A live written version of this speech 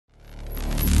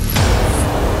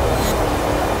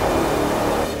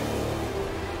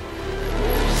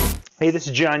Hey, this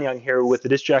is John Young here with the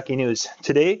Disc Jockey News.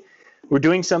 Today, we're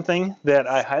doing something that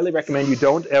I highly recommend you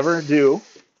don't ever do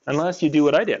unless you do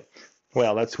what I did.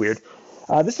 Well, that's weird.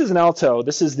 This is an Alto.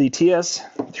 This is the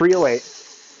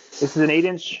TS308. This is an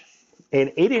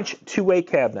 8-inch two-way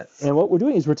cabinet. And what we're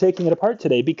doing is we're taking it apart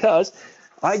today because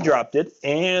I dropped it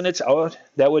and it's out.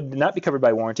 That would not be covered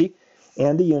by warranty,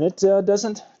 and the unit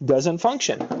doesn't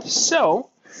function. So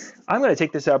I'm going to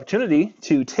take this opportunity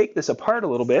to take this apart a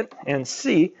little bit and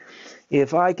see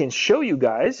if I can show you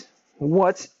guys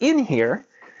what's in here,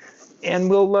 and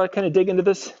we'll kind of dig into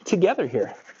this together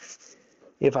here.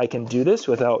 If I can do this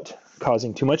without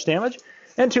causing too much damage,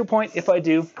 and 2 point, if I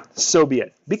do, so be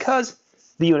it, because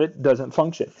the unit doesn't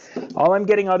function. All I'm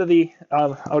getting out of the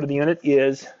unit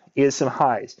is some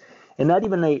highs, and not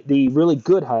even the really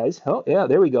good highs. Oh yeah,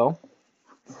 there we go.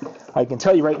 I can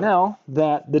tell you right now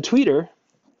that the tweeter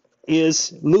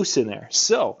is loose in there,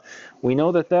 so we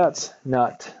know that that's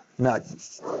not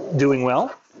doing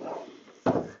well.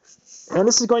 And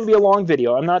this is going to be a long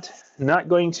video. I'm not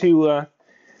going to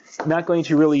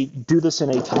really do this in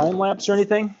a time lapse or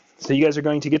anything. So you guys are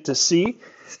going to get to see.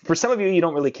 For some of you, you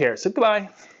don't really care. So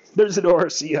goodbye. There's the door.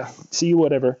 See ya. See you.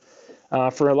 Whatever.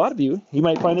 For a lot of you, you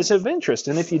might find this of interest,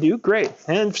 and if you do, great.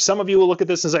 And some of you will look at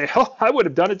this and say, "Oh, I would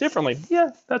have done it differently." Yeah,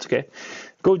 that's okay.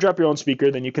 Go drop your own speaker,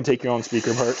 then you can take your own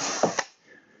speaker apart.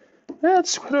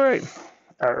 That's quite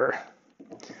all right.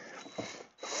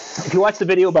 If you watch the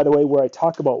video, by the way, where I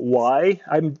talk about why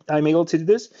I'm able to do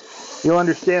this, you'll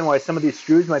understand why some of these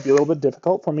screws might be a little bit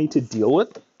difficult for me to deal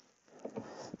with.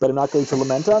 But I'm not going to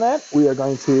lament on that. We are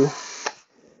going to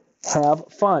have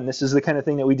fun. This is the kind of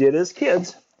thing that we did as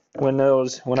kids when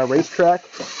the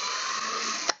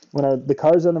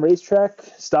cars on the racetrack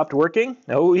stopped working.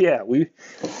 Oh yeah,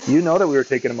 you know that we were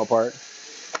taking them apart.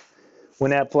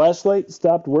 When that flashlight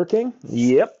stopped working,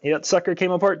 yep, that sucker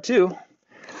came apart too.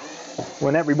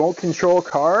 When that remote control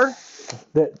car,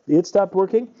 that it stopped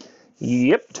working,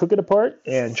 yep, took it apart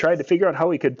and tried to figure out how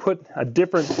we could put a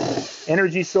different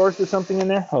energy source or something in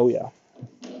there. Oh yeah.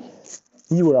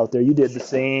 You were out there. You did the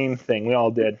same thing. We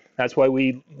all did. That's why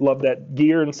we love that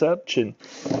gear and such, and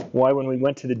why when we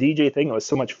went to the DJ thing it was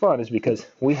so much fun, is because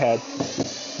we had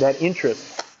that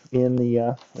interest in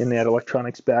that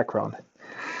electronics background.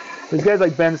 There's guys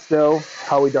like Ben Stowe,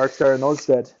 Howie Darkstar, and those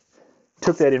that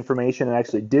took that information and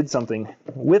actually did something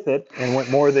with it and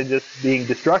went more than just being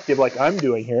destructive like I'm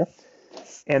doing here.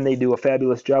 And they do a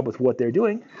fabulous job with what they're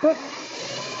doing. But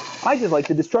I just like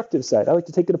the destructive side. I like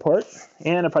to take it apart,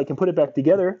 and if I can put it back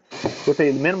together with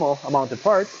a minimal amount of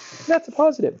parts, that's a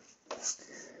positive.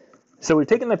 So we've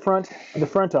taken the front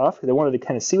off. I wanted to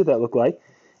kind of see what that looked like,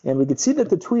 and we could see that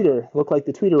the tweeter looked like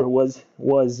the tweeter was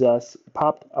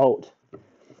popped out.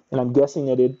 And I'm guessing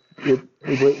that it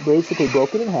basically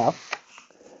broke it in half.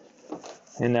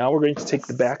 And now we're going to take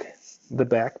the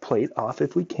back plate off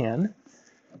if we can.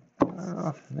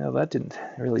 No, that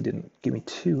really didn't give me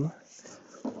two.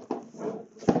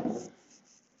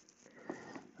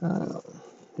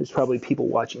 There's probably people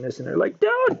watching this and they're like,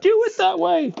 "Don't do it that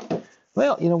way."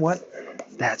 Well, you know what?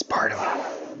 That's part of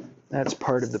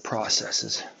the process,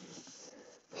 is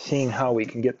seeing how we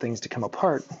can get things to come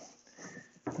apart.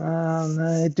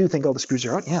 I do think all the screws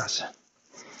are out. Yes.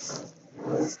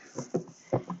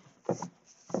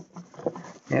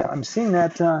 Yeah, I'm seeing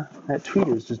that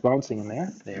tweeter is just bouncing in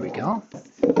there. There we go.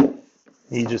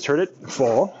 You just heard it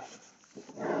fall.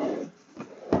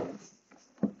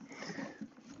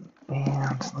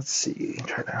 And let's see,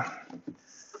 try to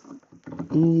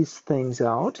ease things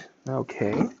out.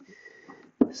 Okay.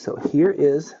 So here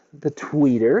is the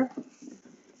tweeter.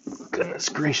 Goodness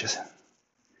gracious.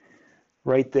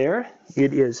 Right there,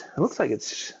 it is. It looks like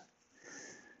it's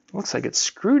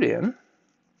screwed in.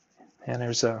 And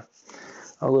there's a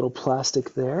little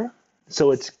plastic there.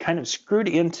 So it's kind of screwed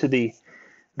into the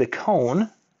cone,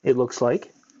 it looks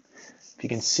like. If you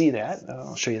can see that,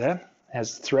 I'll show you that. It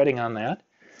has threading on that.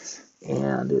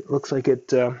 And it looks like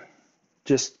it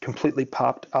just completely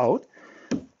popped out.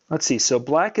 Let's see, so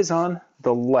black is on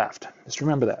the left. Just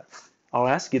remember that. I'll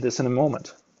ask you this in a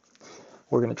moment.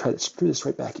 We're going to try to screw this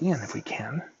right back in if we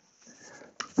can.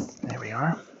 There we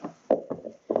are.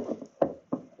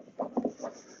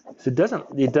 So it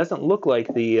doesn't look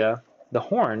like the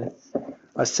horn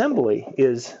assembly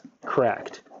is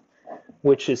cracked,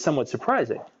 which is somewhat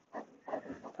surprising.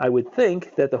 I would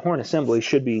think that the horn assembly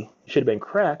should have been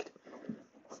cracked,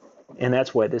 and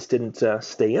that's why this didn't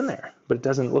stay in there. But it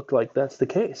doesn't look like that's the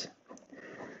case.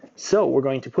 So we're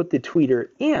going to put the tweeter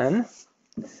in,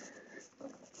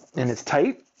 and it's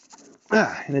tight,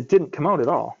 and it didn't come out at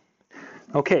all.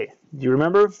 Okay, do you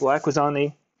remember black was on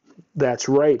the, that's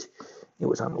right, it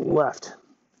was on the left.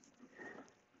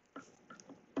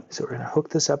 So we're going to hook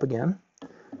this up again.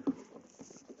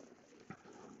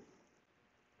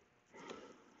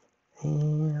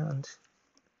 And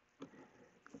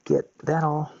get that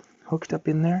all hooked up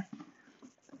in there.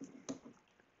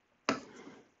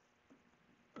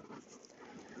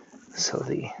 So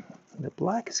the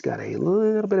black has got a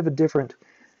little bit of a different,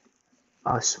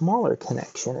 smaller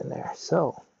connection in there.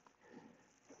 So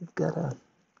we've got to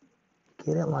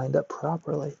get it lined up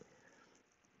properly.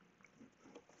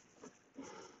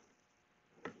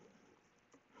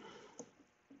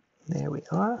 There we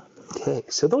are. Okay,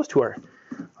 so those two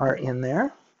are in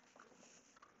there.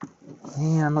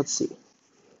 And let's see.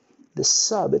 The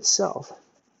sub itself,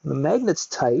 the magnet's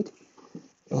tight,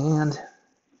 and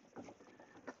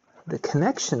the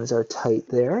connections are tight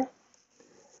there.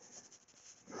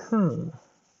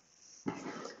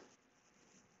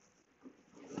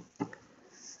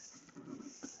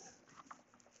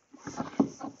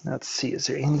 Let's see, is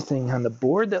there anything on the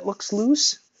board that looks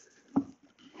loose?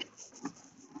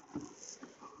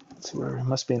 So there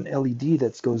must be an LED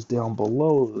that goes down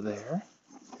below there.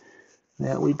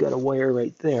 Now we've got a wire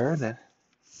right there that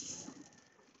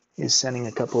is sending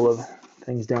a couple of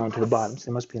things down to the bottom. So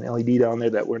there must be an LED down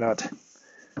there that we're not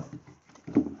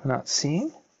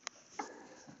seeing.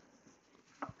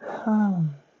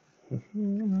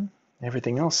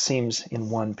 Everything else seems in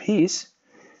one piece.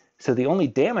 So the only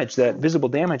damage, that visible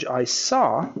damage I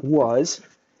saw, was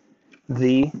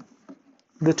the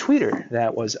tweeter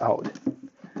that was out.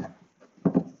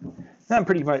 I'm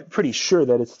pretty sure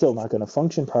that it's still not going to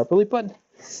function properly, but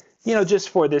you know, just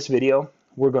for this video,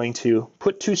 we're going to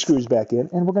put 2 screws back in,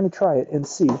 and we're going to try it and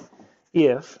see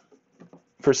if,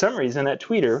 for some reason, that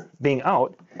tweeter being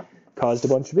out caused a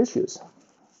bunch of issues.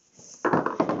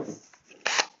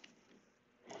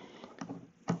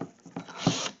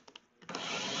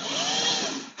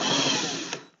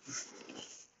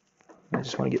 I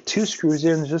just want to get 2 screws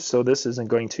in just so this isn't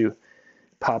going to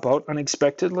pop out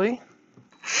unexpectedly.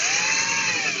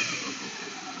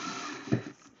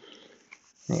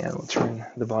 And we'll turn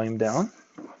the volume down.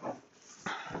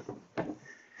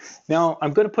 Now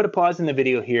I'm going to put a pause in the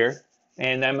video here,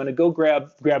 and I'm going to go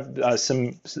grab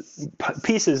some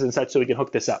pieces and such so we can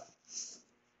hook this up.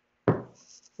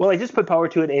 Well, I just put power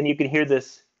to it, and you can hear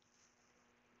this.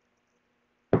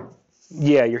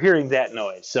 Yeah, you're hearing that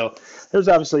noise. So there's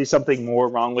obviously something more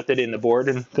wrong with it in the board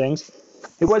and things.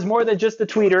 It was more than just the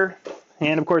tweeter,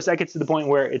 and of course that gets to the point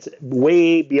where it's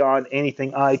way beyond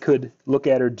anything I could look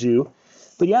at or do.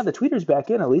 But yeah, the tweeter's back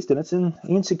in at least, and it's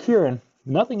insecure, and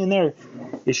nothing in there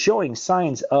is showing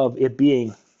signs of it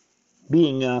being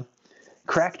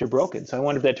cracked or broken. So I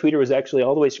wonder if that tweeter was actually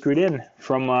all the way screwed in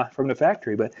from the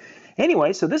factory. But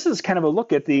anyway, so this is kind of a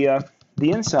look at the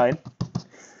inside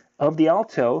of the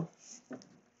Alto,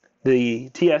 the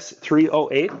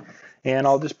TS308, and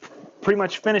I'll just pretty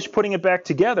much finish putting it back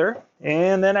together,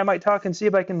 and then I might talk and see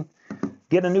if I can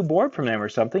get a new board from them or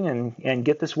something and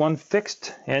get this one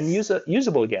fixed and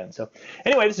usable again. So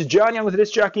anyway, this is John Young with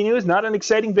Disc Jockey News. Not an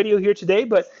exciting video here today,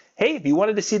 but hey, if you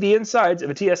wanted to see the insides of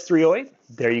a TS308,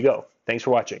 there you go. Thanks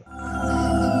for watching.